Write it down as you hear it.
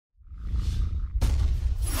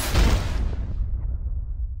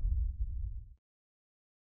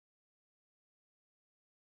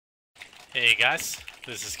Hey guys,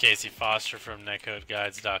 this is Caseyfoster from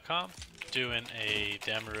NetcodeGuides.com doing a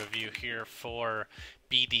demo review here for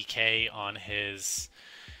BDK on his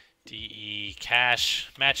DE Cash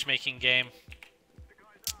matchmaking game.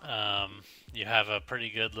 You have a pretty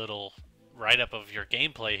good little write-up of your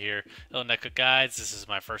gameplay here. Hello Netcode Guides, this is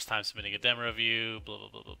my first time submitting a demo review, blah blah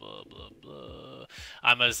blah blah blah blah blah.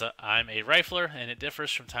 I'm a rifler, and it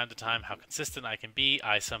differs from time to time how consistent I can be.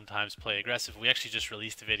 I sometimes play aggressive. We actually just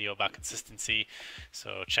released a video about consistency,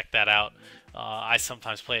 so check that out. I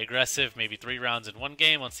sometimes play aggressive, maybe 3 rounds in one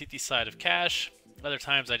game on CT side of Cash. Other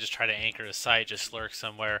times I just try to anchor a site, just lurk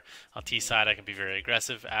somewhere. On T side I can be very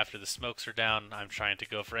aggressive. After the smokes are down, I'm trying to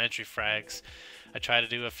go for entry frags. I try to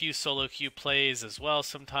do a few solo queue plays as well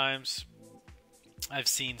sometimes.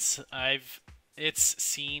 It's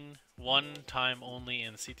seen one time only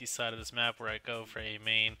in the CT side of this map where I go for A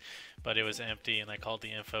main, but it was empty and I called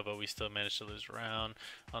the info, but we still managed to lose a round.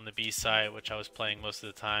 On the B side, which I was playing most of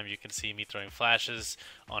the time, you can see me throwing flashes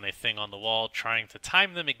on a thing on the wall, trying to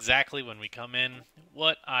time them exactly when we come in.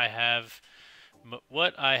 What I have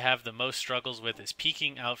the most struggles with is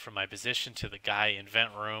peeking out from my position to the guy in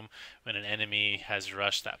vent room when an enemy has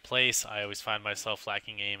rushed that place. I always find myself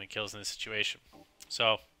lacking aim and kills in this situation.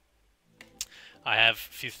 So I have a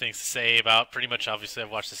few things to say about, pretty much, obviously I've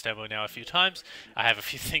watched this demo now a few times. I have a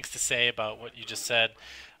few things to say about what you just said,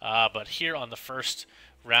 but here on the first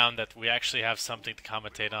round that we actually have something to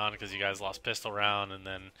commentate on, because you guys lost pistol round and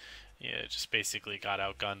then just basically got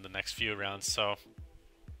outgunned the next few rounds. So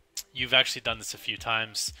you've actually done this a few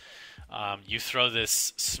times. You throw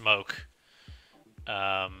this smoke.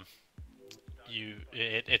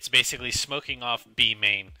 It's basically smoking off B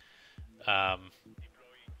main.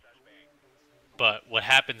 But what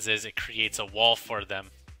happens is it creates a wall for them.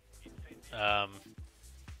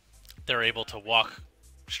 They're able to walk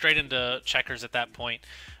straight into checkers at that point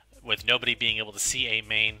with nobody being able to see A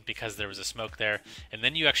main because there was a smoke there. And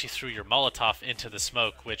then you actually threw your Molotov into the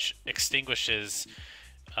smoke, which extinguishes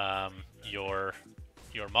your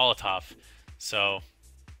Molotov. So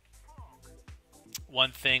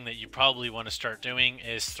one thing that you probably want to start doing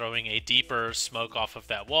is throwing a deeper smoke off of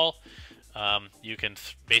that wall. You can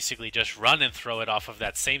basically just run and throw it off of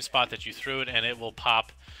that same spot that you threw it, and it will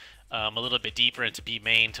pop a little bit deeper into B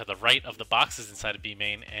main to the right of the boxes inside of B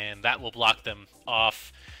main, and that will block them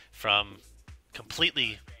off from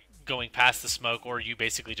completely going past the smoke, or you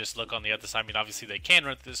basically just look on the other side. I mean, obviously they can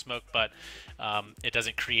run through the smoke, but it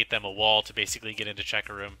doesn't create them a wall to basically get into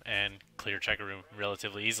checker room and clear checker room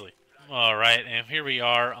relatively easily. All right, and here we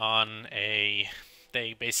are on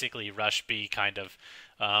they basically rush B kind of.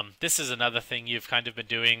 This is another thing you've kind of been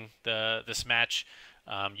doing this match.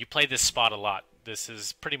 You play this spot a lot. This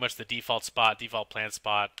is pretty much the default spot, default plan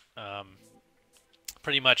spot.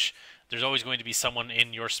 Pretty much there's always going to be someone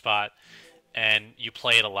in your spot, and you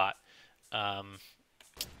play it a lot.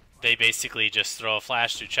 They basically just throw a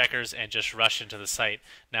flash through checkers and just rush into the site.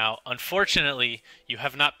 Now, unfortunately, you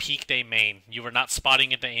have not peeked A main. You were not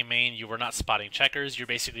spotting into A main. You were not spotting checkers. You're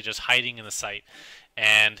basically just hiding in the site,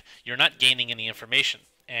 and you're not gaining any information.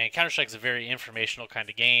 And Counter-Strike is a very informational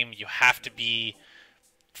kind of game. You have to be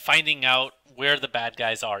finding out where the bad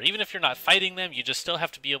guys are. Even if you're not fighting them, you just still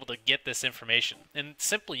have to be able to get this information. And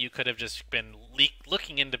simply, you could have just been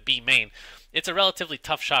looking into B main. It's a relatively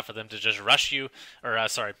tough shot for them to just rush you, or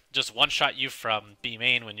just one-shot you from B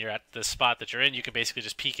main when you're at the spot that you're in. You can basically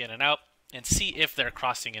just peek in and out and see if they're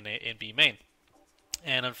crossing in B main.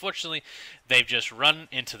 And unfortunately, they've just run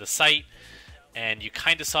into the site, and you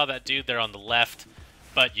kind of saw that dude there on the left,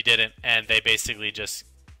 but you didn't, and they basically just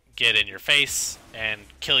get in your face and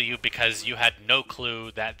kill you because you had no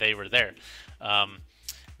clue that they were there.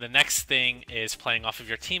 The next thing is playing off of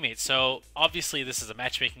your teammates. So obviously this is a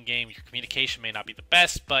matchmaking game. Your communication may not be the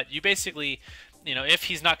best, but you basically, if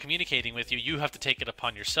he's not communicating with you, you have to take it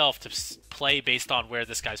upon yourself to play based on where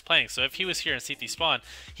this guy's playing. So if he was here in CT spawn,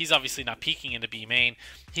 he's obviously not peeking into B main.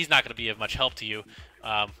 He's not going to be of much help to you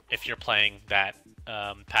if you're playing that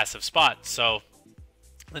passive spot. So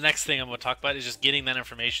the next thing I'm going to talk about is just getting that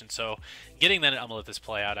information. So getting that, I'm going to let this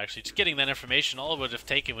play out actually, just getting that information, all it would have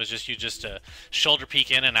taken was just to shoulder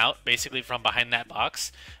peek in and out, basically from behind that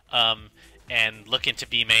box, and look into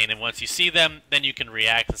B main. And once you see them, then you can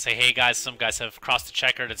react and say, hey guys, some guys have crossed the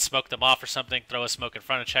checkered and smoked them off or something, throw a smoke in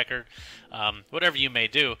front of checkered, whatever you may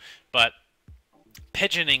do. But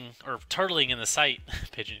pigeoning or turtling in the site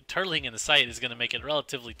is going to make it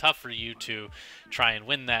relatively tough for you to try and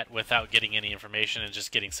win that without getting any information and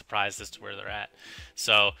just getting surprised as to where they're at.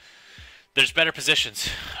 So there's better positions.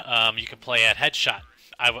 You can play at headshot.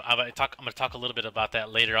 I'm going to talk a little bit about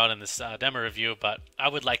that later on in this demo review, but I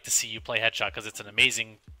would like to see you play headshot because it's an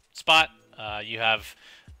amazing spot. You have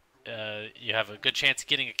a good chance of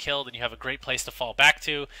getting a kill, then you have a great place to fall back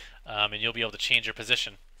to, and you'll be able to change your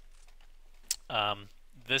position.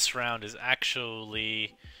 This round is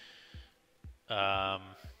actually, oh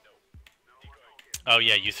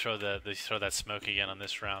yeah, you throw that smoke again on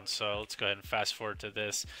this round. So let's go ahead and fast forward to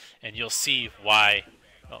this, and you'll see why.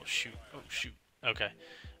 Oh shoot! Oh shoot! Okay.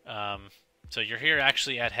 So you're here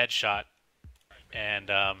actually at headshot, and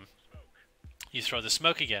you throw the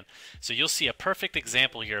smoke again. So you'll see a perfect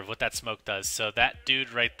example here of what that smoke does. So that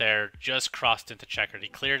dude right there just crossed into checkered. He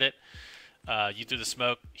cleared it. You threw the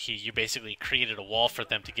smoke. You basically created a wall for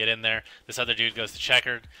them to get in there. This other dude goes to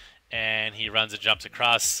checkered, and he runs and jumps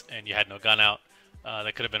across, and you had no gun out.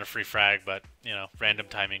 That could have been a free frag, but, you know, random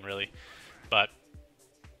timing, really. But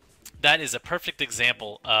that is a perfect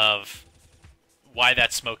example of why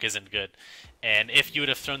that smoke isn't good. And if you would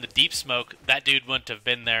have thrown the deep smoke, that dude wouldn't have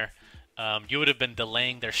been there. You would have been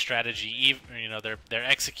delaying their strategy, even, you know, their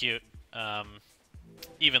execute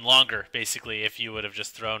even longer, basically, if you would have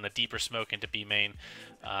just thrown a deeper smoke into B main.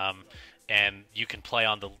 And you can play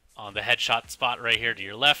on the headshot spot right here to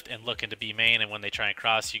your left and look into B main, and when they try and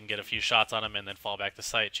cross, you can get a few shots on them and then fall back to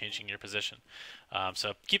site, changing your position.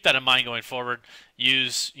 So keep that in mind going forward.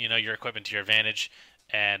 Use, you know, your equipment to your advantage,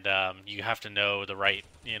 and you have to know the right,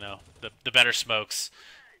 you know, the better smokes,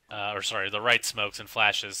 the right smokes and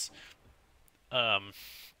flashes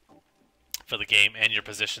for the game and your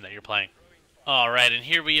position that you're playing. Alright, and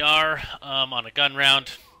here we are on a gun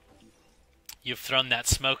round. You've thrown that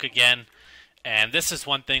smoke again, and this is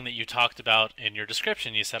one thing that you talked about in your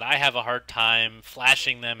description. You said, I have a hard time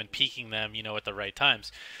flashing them and peeking them, you know, at the right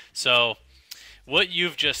times. So what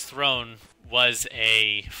you've just thrown was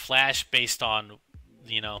a flash based on,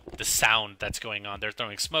 you know, the sound that's going on. They're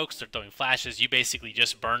throwing smokes, they're throwing flashes. You basically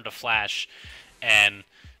just burned a flash, and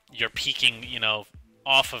you're peeking, you know,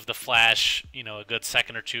 off of the flash, you know, a good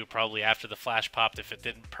second or two probably after the flash popped. If it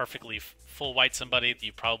didn't perfectly full white somebody,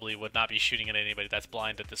 you probably would not be shooting at anybody that's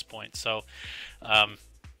blind at this point. So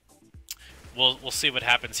we'll see what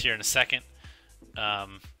happens here in a second.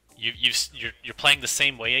 You're playing the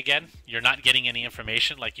same way again. You're not getting any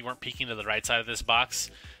information. Like, you weren't peeking to the right side of this box,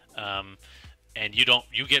 and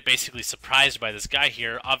you get basically surprised by this guy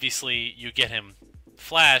here. Obviously, you get him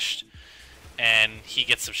flashed, and he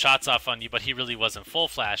gets some shots off on you, but he really wasn't full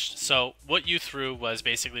flashed. So what you threw was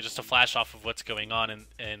basically just a flash off of what's going on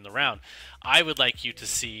in the round. I would like to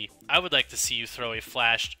see you throw a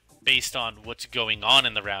flash based on what's going on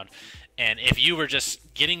in the round. And if you were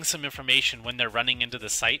just getting some information when they're running into the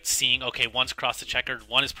site, seeing, okay, one's crossed the checkered,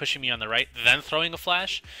 one is pushing me on the right, then throwing a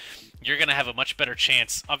flash, you're going to have a much better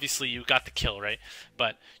chance. Obviously, you got the kill, right?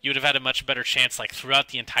 But you would have had a much better chance, like, throughout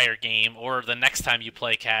the entire game, or the next time you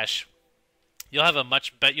play Cash. You'll have a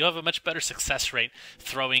much better success rate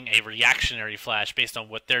throwing a reactionary flash based on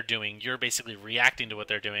what they're doing. You're basically reacting to what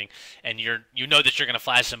they're doing, and you know that you're going to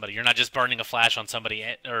flash somebody. You're not just burning a flash on somebody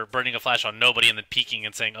or burning a flash on nobody and then peeking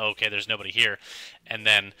and saying, "Oh, okay, there's nobody here," and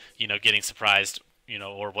then, you know, getting surprised, you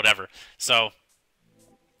know, or whatever. So,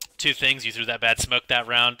 two things: you threw that bad smoke that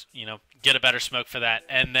round. You know, get a better smoke for that,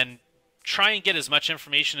 and then try and get as much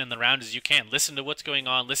information in the round as you can. Listen to what's going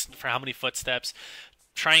on. Listen for how many footsteps.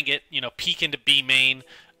 Try and get, you know, peek into B main,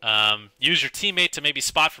 use your teammate to maybe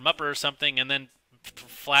spot from upper or something, and then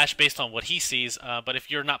flash based on what he sees. But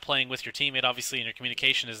if you're not playing with your teammate, obviously, and your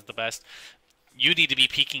communication isn't the best, you need to be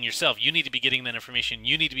peeking yourself. You need to be getting that information.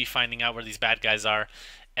 You need to be finding out where these bad guys are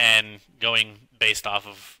and going based off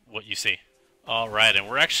of what you see. All right, and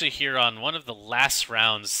we're actually here on one of the last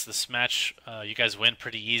rounds. This match, you guys win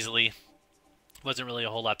pretty easily. Wasn't really a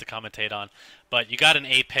whole lot to commentate on, but you got an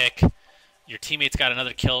A pick. Your teammates got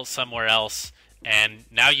another kill somewhere else, and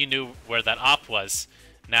now you knew where that op was.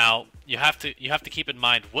 Now you have to keep in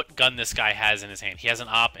mind what gun this guy has in his hand. He has an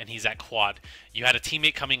op, and he's at quad. You had a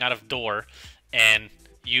teammate coming out of door, and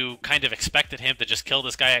you kind of expected him to just kill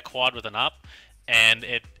this guy at quad with an op, and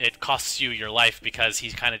it costs you your life because he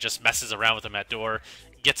kind of just messes around with him at door,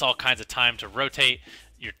 gets all kinds of time to rotate.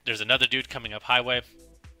 There's another dude coming up highway.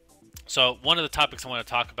 So one of the topics I want to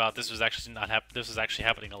talk about, this was actually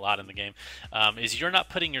happening a lot in the game, is you're not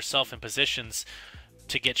putting yourself in positions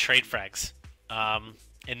to get trade frags.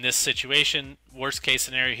 In this situation, worst case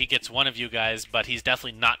scenario, he gets one of you guys, but he's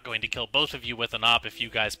definitely not going to kill both of you with an op if you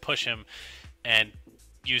guys push him and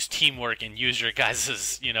use teamwork and use your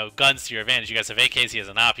guys' guns to your advantage. You guys have AKs, he has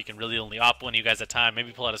an op, he can really only op one of you guys at a time,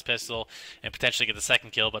 maybe pull out his pistol and potentially get the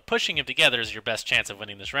second kill, but pushing him together is your best chance of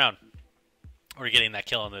winning this round. Or getting that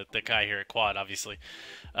kill on the guy here at quad, obviously.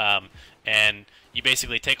 And you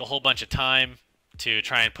basically take a whole bunch of time to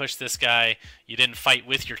try and push this guy. You didn't fight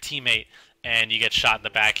with your teammate, and you get shot in the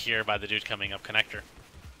back here by the dude coming up connector.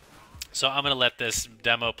 So I'm going to let this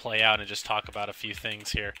demo play out and just talk about a few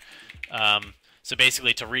things here. So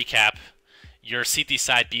basically, to recap, your CT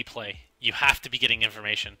side B play, you have to be getting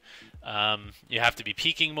information. You have to be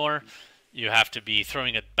peeking more. You have to be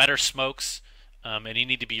throwing at better smokes. And you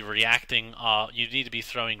need to be reacting. You need to be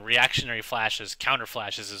throwing reactionary flashes. Counter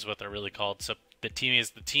flashes is what they're really called. So the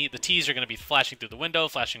T's are going to be flashing through the window,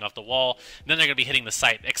 flashing off the wall. And then they're going to be hitting the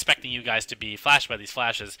site, expecting you guys to be flashed by these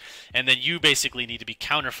flashes. And then you basically need to be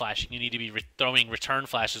counter flashing. You need to be throwing return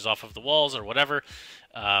flashes off of the walls or whatever,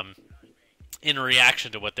 in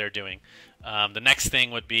reaction to what they're doing. The next thing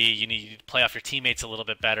would be you need to play off your teammates a little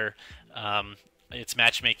bit better. It's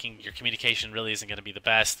matchmaking. Your communication really isn't going to be the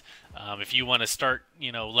best. If you want to start,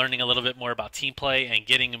 learning a little bit more about team play and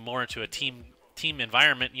getting more into a team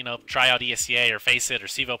environment, try out ESCA or Faceit or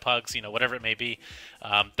Civo Pugs, whatever it may be.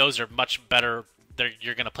 Those are much better.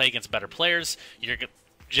 You're going to play against better players.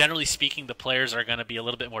 Generally speaking, the players are going to be a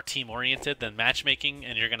little bit more team-oriented than matchmaking,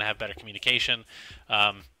 and you're going to have better communication.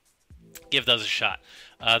 Give those a shot.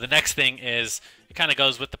 The next thing is, it kind of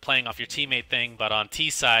goes with the playing off your teammate thing, but on T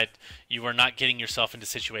side, you are not getting yourself into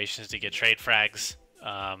situations to get trade frags.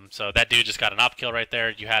 So that dude just got an op kill right there.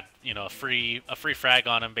 You had a free frag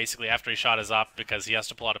on him basically after he shot his op because he has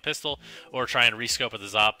to pull out a pistol or try and rescope with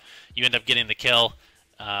his op. You end up getting the kill,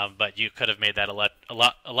 but you could have made that a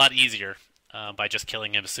lot easier by just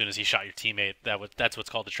killing him as soon as he shot your teammate. That's what's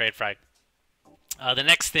called the trade frag. The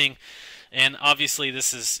next thing, and obviously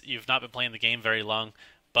you've not been playing the game very long,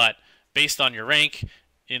 but based on your rank,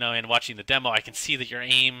 and watching the demo, I can see that your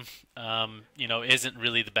aim, isn't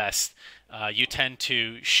really the best. You tend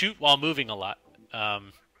to shoot while moving a lot.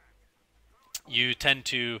 You tend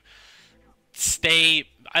to stay,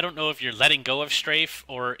 I don't know if you're letting go of strafe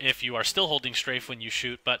or if you are still holding strafe when you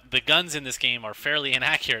shoot, but the guns in this game are fairly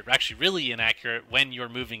inaccurate, actually really inaccurate when you're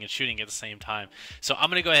moving and shooting at the same time. So I'm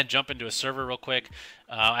going to go ahead and jump into a server real quick.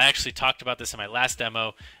 I actually talked about this in my last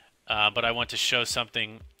demo, but I want to show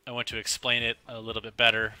something. I want to explain it a little bit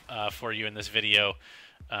better for you in this video,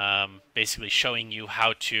 basically showing you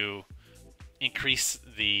how to increase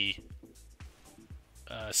the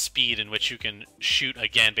speed in which you can shoot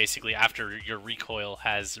again, basically after your recoil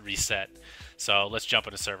has reset. So let's jump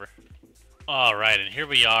into server. Alright, and here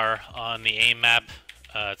we are on the aim map.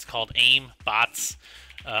 It's called Aim Bots.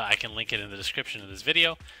 I can link it in the description of this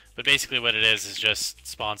video. But basically what it is just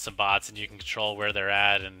spawn some bots and you can control where they're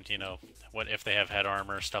at and, what if they have head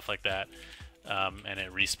armor, stuff like that. And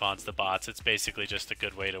it respawns the bots. It's basically just a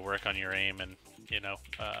good way to work on your aim and,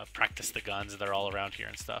 practice the guns. They're all around here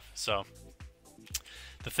and stuff. So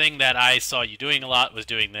the thing that I saw you doing a lot was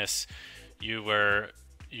doing this. You were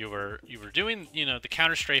doing, the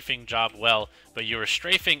counter strafing job well, but you were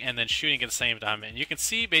strafing and then shooting at the same time. And you can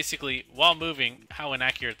see basically while moving how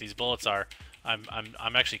inaccurate these bullets are. I'm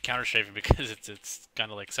actually counter strafing because it's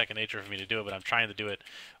kind of like second nature for me to do it, but I'm trying to do it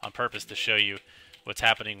on purpose to show you what's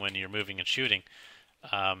happening when you're moving and shooting.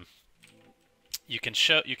 You can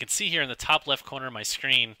see here in the top left corner of my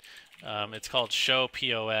screen, it's called Show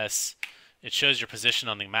POS. It shows your position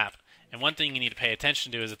on the map. And one thing you need to pay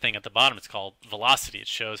attention to is the thing at the bottom. It's called velocity. It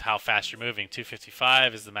shows how fast you're moving.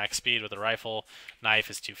 255 is the max speed with a rifle. Knife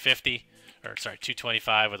is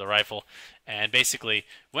 225 with a rifle. And basically,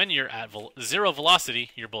 when you're at zero velocity,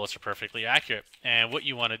 your bullets are perfectly accurate. And what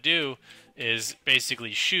you want to do is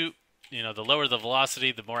basically shoot. The lower the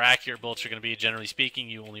velocity, the more accurate bullets are going to be. Generally speaking,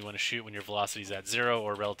 you only want to shoot when your velocity is at zero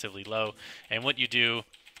or relatively low. And what you do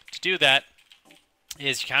to do that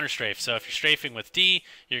is counter strafe. So if you're strafing with D,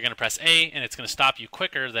 you're going to press A, and it's going to stop you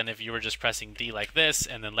quicker than if you were just pressing D like this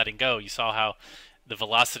and then letting go. You saw how the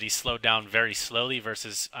velocity slowed down very slowly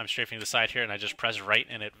versus I'm strafing the side here and I just press right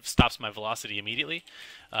and it stops my velocity immediately.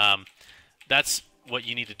 That's what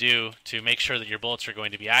you need to do to make sure that your bullets are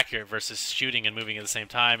going to be accurate versus shooting and moving at the same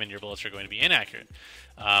time and your bullets are going to be inaccurate.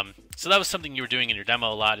 So that was something you were doing in your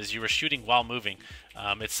demo a lot, is you were shooting while moving.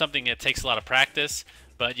 It's something that takes a lot of practice,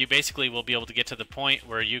 but you basically will be able to get to the point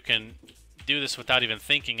where you can do this without even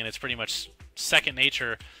thinking, and it's pretty much second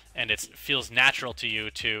nature, and it feels natural to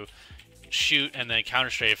you to shoot and then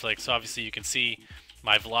counter strafe. Like, so obviously you can see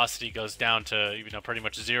my velocity goes down to pretty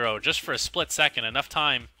much zero just for a split second, enough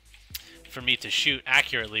time for me to shoot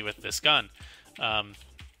accurately with this gun.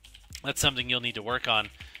 That's something you'll need to work on,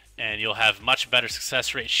 and you'll have much better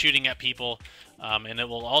success rate shooting at people, and it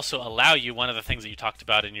will also allow you, one of the things that you talked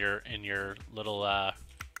about in your little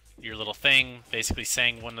thing, basically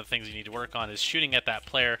saying one of the things you need to work on is shooting at that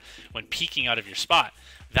player when peeking out of your spot.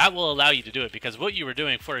 That will allow you to do it, because what you were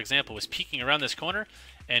doing, for example, was peeking around this corner,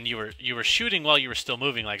 and you were shooting while you were still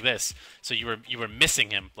moving like this. So you were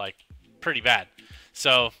missing him, like pretty bad.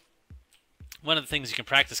 So one of the things you can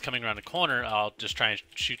practice coming around a corner, I'll just try and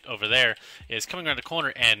shoot over there, is coming around a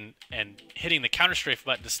corner and hitting the counter strafe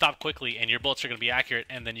button to stop quickly, and your bullets are going to be accurate,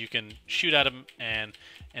 and then you can shoot at them, and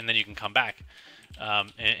then you can come back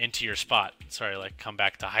into your spot. Sorry, like come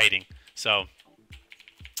back to hiding. So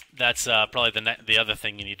that's probably the other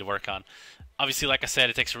thing you need to work on. Obviously, like I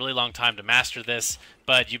said, it takes a really long time to master this,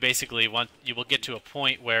 but you basically you will get to a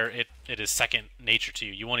point where it is second nature to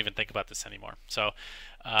you. You won't even think about this anymore. So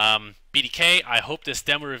BDK, I hope this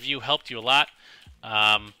demo review helped you a lot.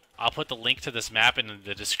 I'll put the link to this map in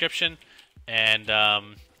the description, and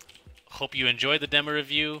hope you enjoyed the demo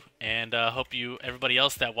review, and hope everybody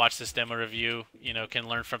else that watched this demo review, can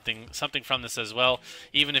learn something from this as well.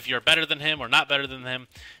 Even if you're better than him or not better than him,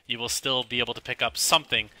 you will still be able to pick up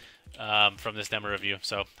something from this demo review.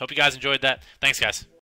 So hope you guys enjoyed that. Thanks, guys.